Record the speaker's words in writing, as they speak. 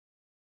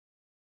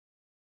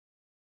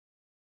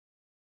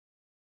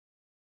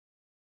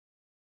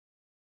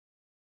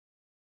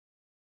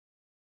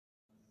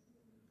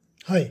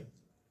Hi,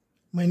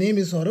 my name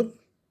is Saurabh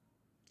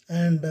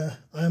and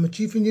I am a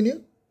chief engineer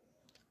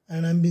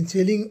and I've been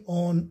sailing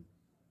on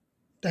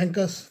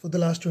tankers for the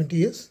last 20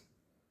 years.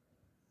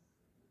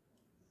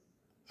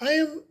 I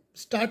am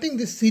starting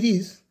this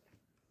series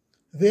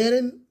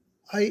wherein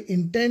I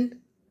intend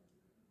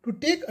to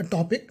take a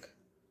topic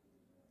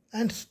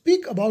and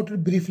speak about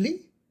it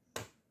briefly.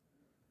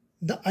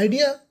 The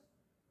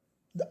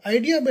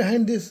idea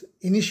behind this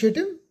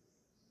initiative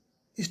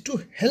is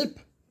to help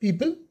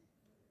people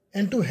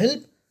and to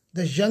help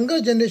the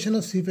younger generation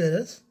of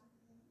seafarers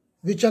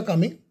which are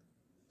coming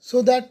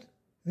so that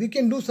we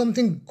can do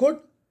something good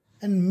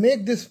and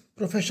make this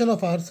profession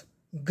of ours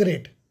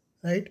great,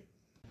 right?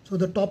 So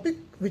the topic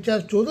which I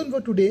have chosen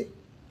for today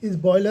is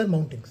boiler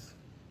mountings.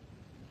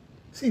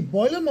 See,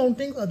 boiler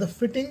mountings are the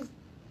fittings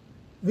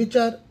which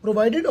are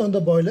provided on the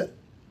boiler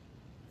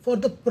for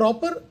the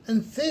proper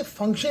and safe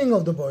functioning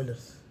of the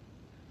boilers.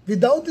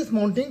 Without these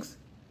mountings,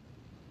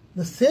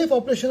 the safe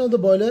operation of the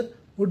boiler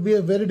would be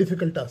a very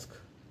difficult task.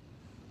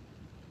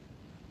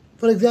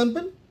 For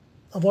example,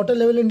 a water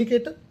level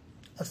indicator,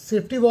 a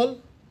safety valve,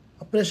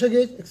 a pressure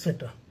gauge,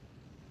 etc.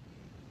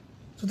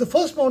 So the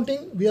first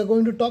mounting we are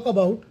going to talk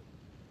about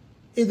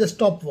is the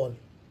stop valve.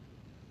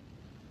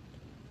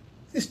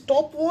 The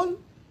stop valve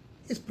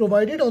is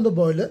provided on the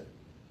boiler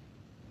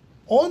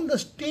on the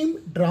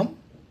steam drum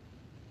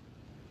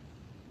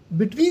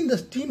between the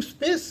steam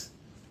space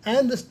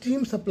and the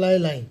steam supply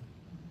line.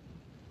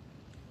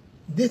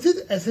 This is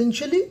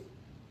essentially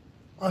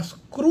a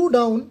screw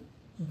down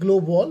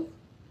globe valve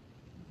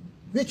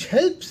which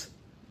helps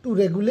to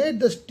regulate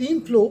the steam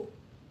flow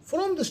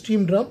from the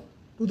steam drum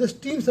to the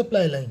steam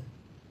supply line.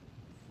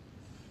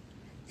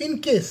 In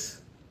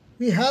case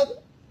we have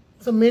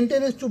some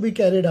maintenance to be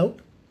carried out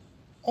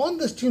on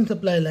the steam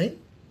supply line,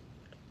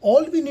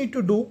 all we need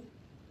to do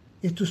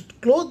is to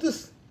close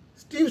this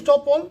steam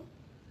stop valve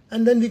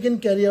and then we can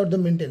carry out the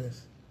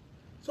maintenance.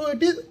 So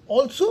it is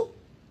also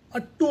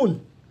a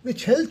tool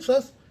which helps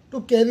us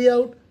to carry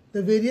out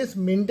the various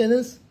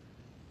maintenance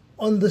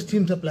on the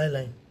steam supply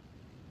line.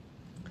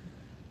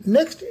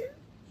 Next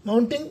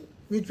mounting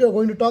which we are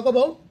going to talk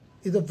about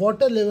is the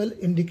water level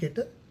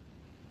indicator,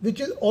 which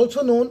is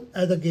also known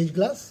as a gauge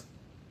glass.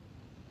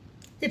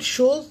 It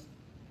shows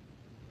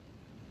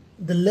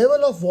the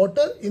level of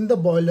water in the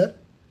boiler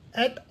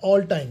at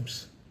all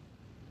times.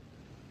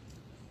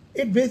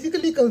 It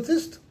basically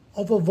consists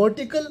of a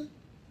vertical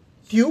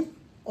tube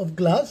of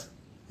glass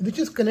which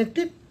is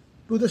connected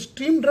to the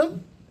steam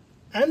drum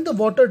and the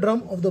water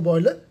drum of the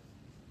boiler,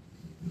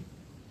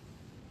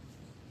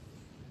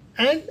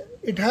 and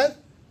it has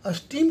a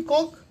steam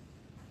cock,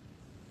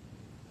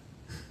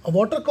 a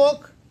water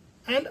cock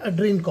and a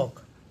drain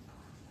cock.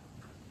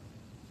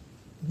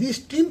 The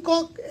steam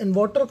cock and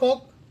water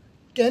cock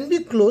can be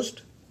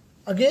closed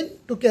again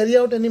to carry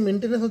out any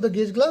maintenance of the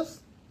gauge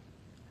glass,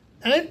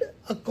 and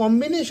a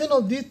combination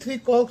of these three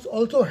cocks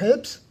also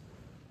helps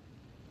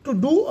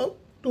to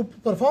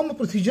perform a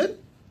procedure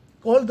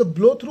called the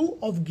blow through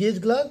of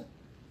gauge glass,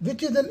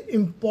 which is an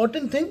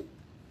important thing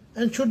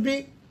and should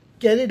be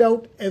carried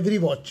out every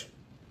watch.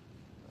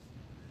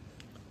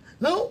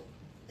 Now,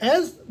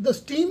 as the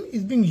steam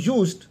is being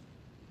used,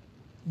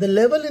 the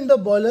level in the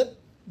boiler,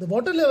 the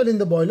water level in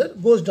the boiler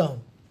goes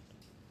down.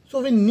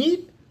 So we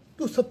need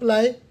to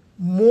supply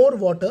more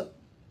water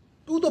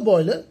to the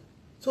boiler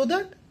so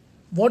that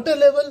water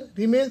level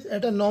remains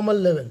at a normal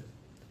level.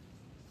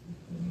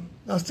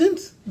 Now,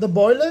 since the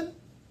boiler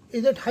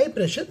is at high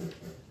pressure,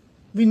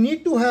 we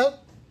need to have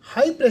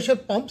high pressure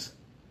pumps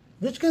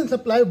which can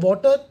supply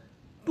water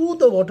to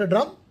the water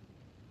drum,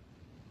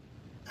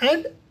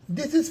 and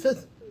this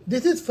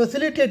is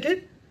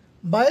facilitated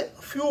by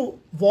a few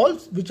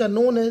valves which are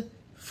known as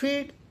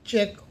feed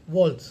check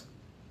valves.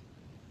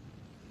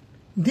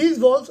 These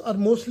valves are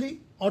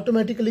mostly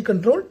automatically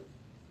controlled.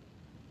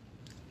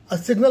 A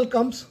signal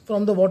comes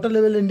from the water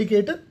level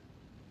indicator,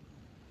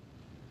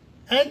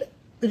 and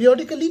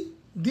periodically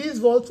these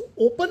valves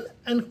open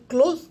and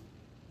close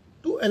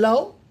to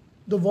allow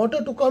the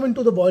water to come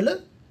into the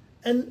boiler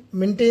and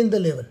maintain the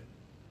level.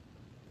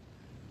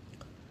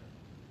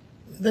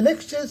 The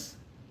next is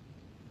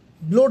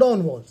blow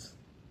down valves.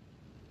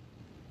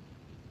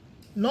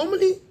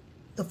 Normally,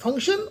 the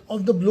function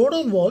of the blow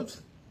down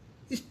valves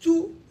is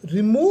to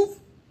remove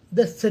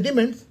the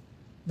sediments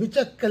which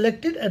are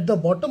collected at the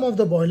bottom of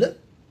the boiler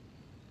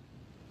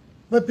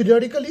by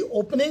periodically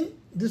opening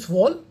this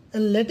valve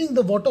and letting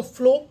the water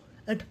flow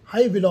at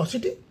high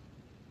velocity,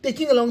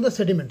 taking along the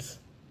sediments.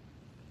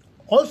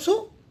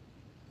 Also,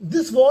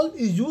 this valve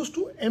is used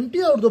to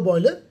empty out the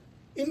boiler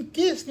in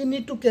case we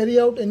need to carry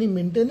out any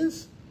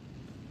maintenance,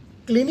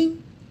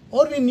 cleaning,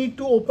 or we need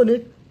to open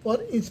it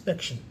for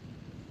inspection.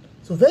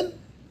 So when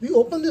we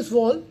open this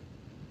valve,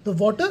 the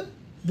water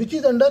which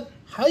is under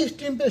high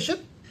steam pressure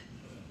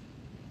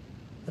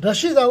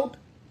rushes out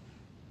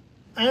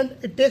and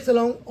it takes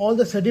along all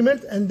the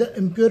sediments and the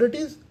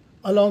impurities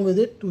along with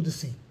it to the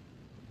sea.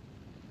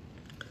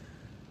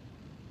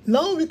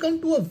 Now we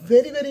come to a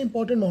very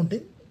important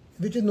mounting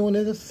which is known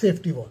as a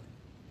safety valve.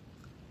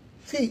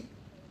 See,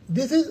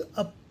 this is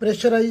a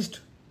pressurized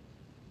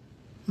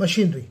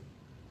machinery.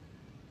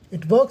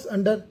 It works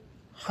under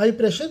high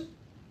pressure,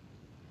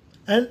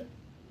 and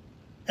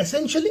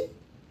essentially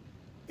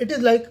it is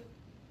like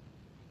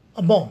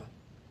a bomb.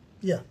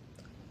 Yeah,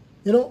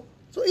 you know,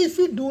 so if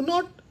we do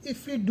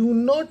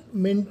not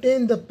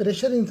maintain the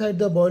pressure inside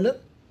the boiler,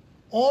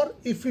 or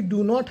if we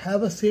do not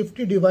have a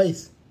safety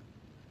device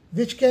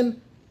which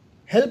can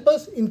help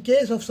us in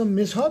case of some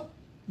mishap,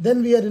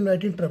 then we are in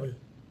right in trouble.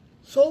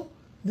 So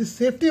these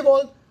safety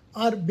valves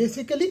are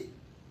basically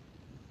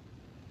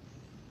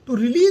to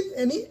release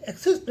any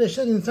excess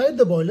pressure inside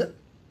the boiler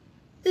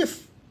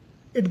if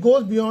it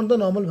goes beyond the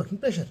normal working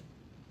pressure.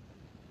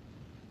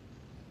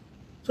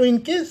 So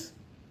in case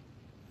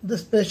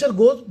this pressure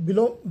goes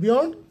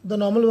beyond the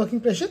normal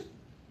working pressure,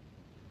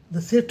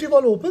 the safety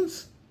valve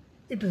opens,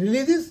 it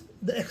releases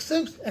the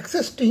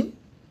excess steam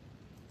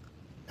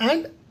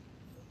and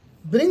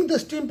bring the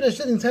steam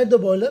pressure inside the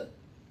boiler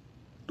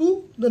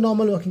to the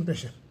normal working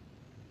pressure.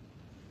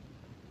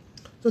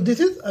 So this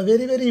is a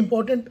very, very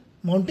important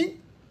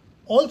mounting.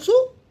 Also,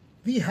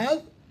 we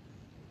have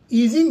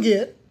easing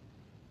gear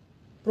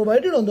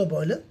provided on the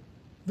boiler,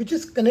 which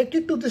is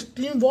connected to the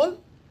steam valve,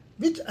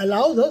 which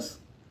allows us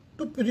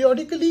to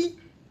periodically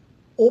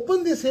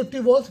open the safety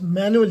valves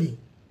manually,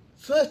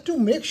 so as to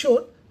make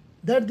sure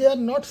that they are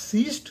not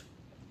seized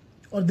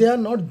or they are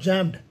not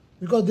jammed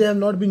because they have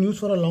not been used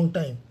for a long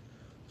time.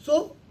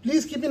 So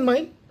please keep in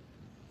mind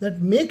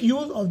that make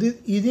use of this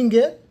easing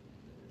gear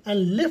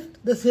and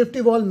lift the safety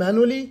valve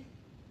manually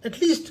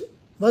at least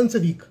once a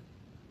week,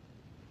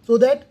 so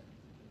that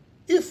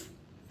if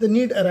the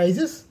need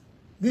arises,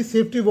 these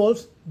safety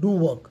valves do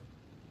work.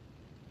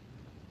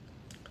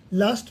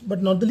 Last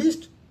but not the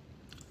least,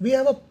 we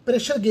have a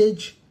pressure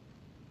gauge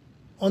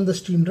on the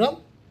steam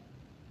drum,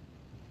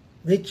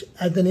 which,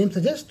 as the name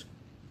suggests,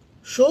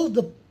 shows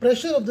the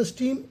pressure of the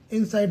steam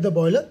inside the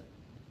boiler.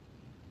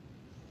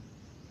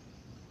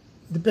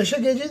 The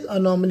pressure gauges are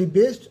normally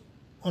based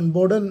on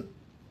Bowden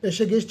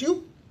pressure gauge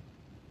tube.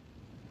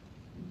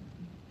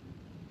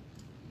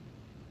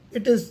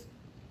 It is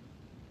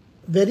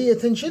very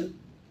essential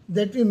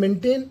that we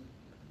maintain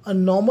a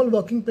normal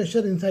working pressure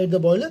inside the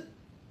boiler,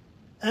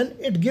 and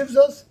it gives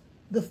us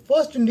the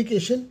first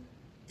indication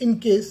in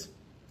case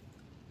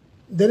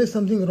there is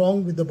something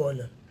wrong with the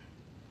boiler.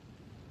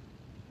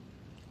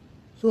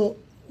 So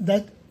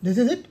this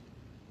is it.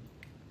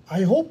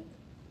 I hope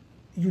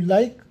you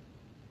like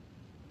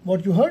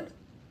what you heard.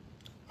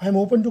 I am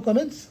open to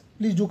comments.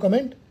 Please do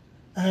comment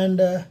and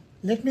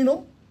let me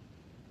know,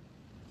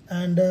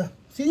 and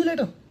see you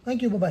later.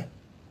 Thank you. Bye-bye.